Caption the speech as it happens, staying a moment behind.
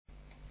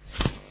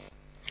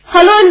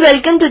Hello and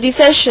welcome to the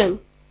session.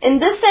 In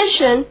this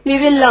session, we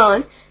will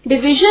learn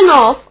division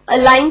of a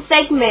line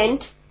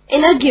segment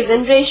in a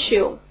given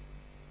ratio.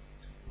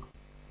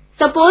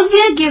 Suppose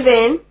we are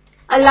given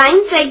a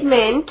line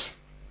segment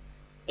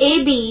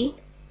AB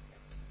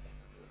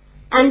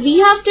and we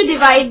have to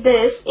divide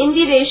this in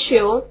the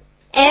ratio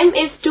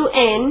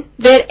m:n,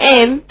 where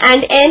m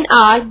and n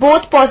are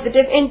both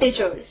positive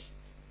integers.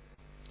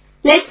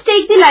 Let's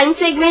take the line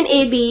segment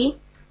AB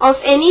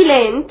of any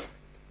length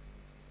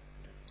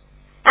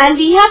and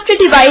we have to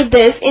divide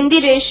this in the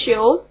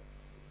ratio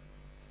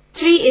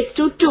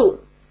 3:2.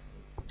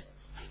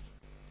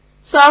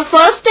 So our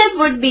first step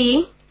would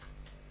be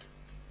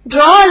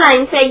draw a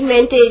line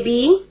segment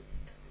AB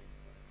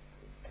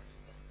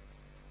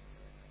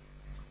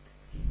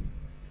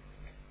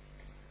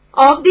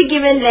of the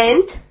given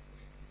length.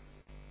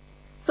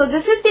 So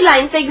this is the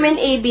line segment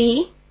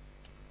AB.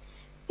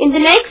 In the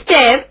next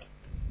step,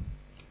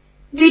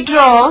 we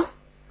draw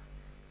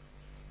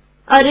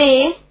a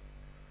ray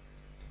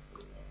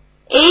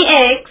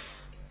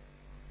AX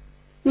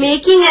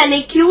making an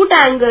acute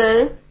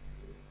angle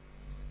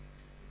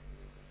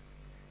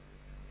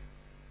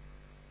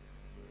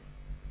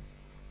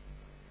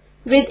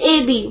with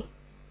AB.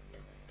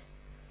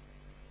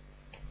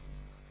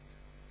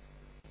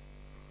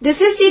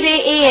 This is the ray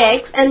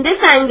AX and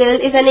this angle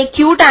is an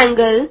acute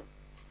angle.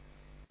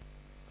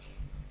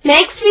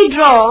 Next we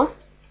draw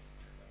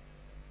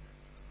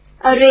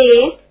a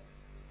ray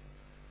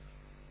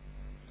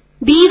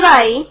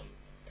BY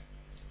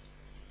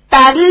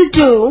parallel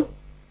to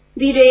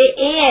the ray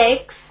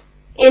AX,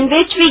 in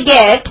which we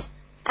get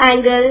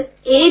angle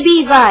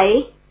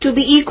ABY to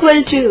be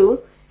equal to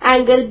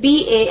angle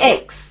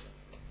BAX.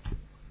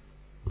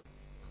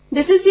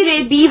 This is the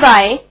ray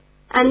BY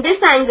and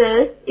this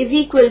angle is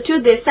equal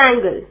to this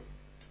angle.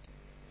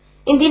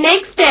 In the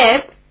next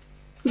step,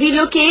 we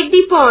locate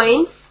the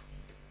points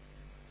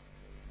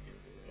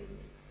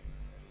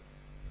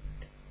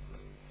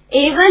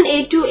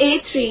A1, A2,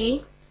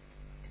 A3,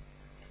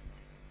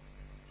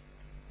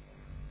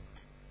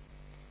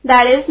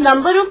 that is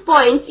number of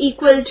points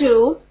equal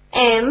to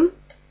m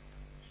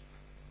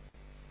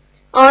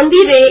on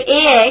the ray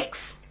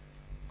AX,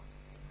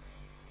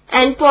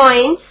 and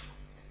points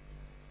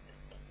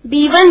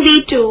B1,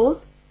 B2,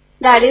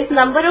 that is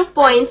number of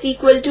points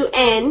equal to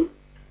n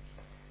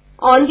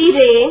on the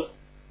ray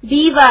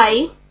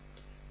BY,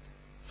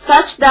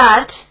 such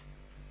that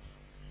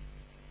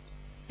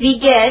we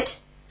get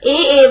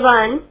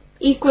AA1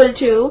 equal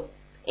to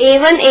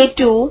A1,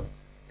 A2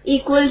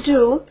 equal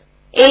to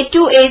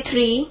A2,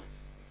 A3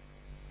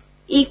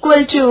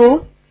 equal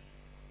to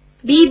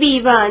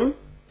BB1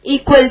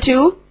 equal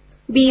to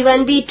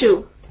B1,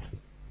 B2.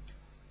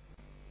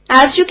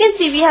 As you can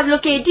see, we have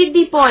located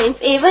the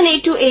points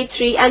A1, A2,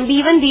 A3 and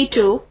B1,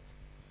 B2.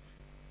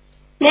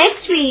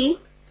 Next we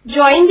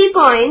join the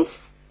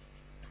points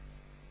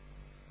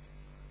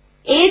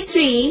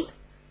A3,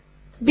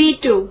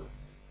 B2.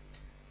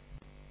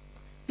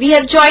 We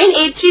have joined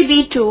A3,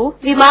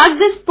 B2. We mark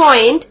this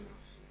point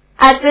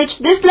at which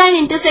this line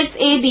intersects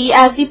AB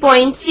as the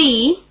point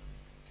C.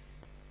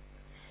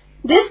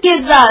 This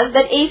gives us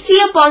that AC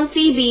upon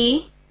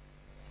CB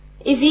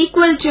is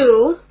equal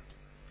to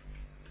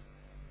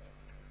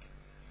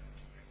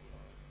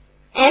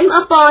m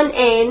upon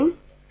n,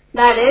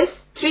 that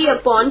is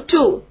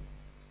 3/2,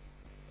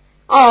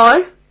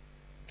 or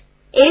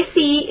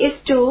AC is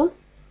to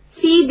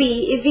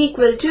CB is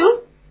equal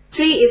to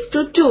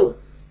 3:2.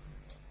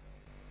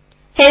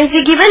 Hence,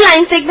 the given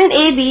line segment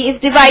AB is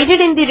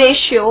divided in the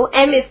ratio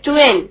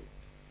m:n.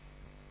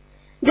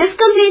 This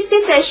completes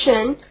the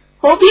session.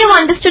 Hope you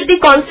have understood the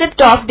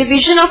concept of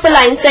division of a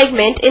line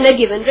segment in a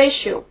given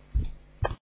ratio.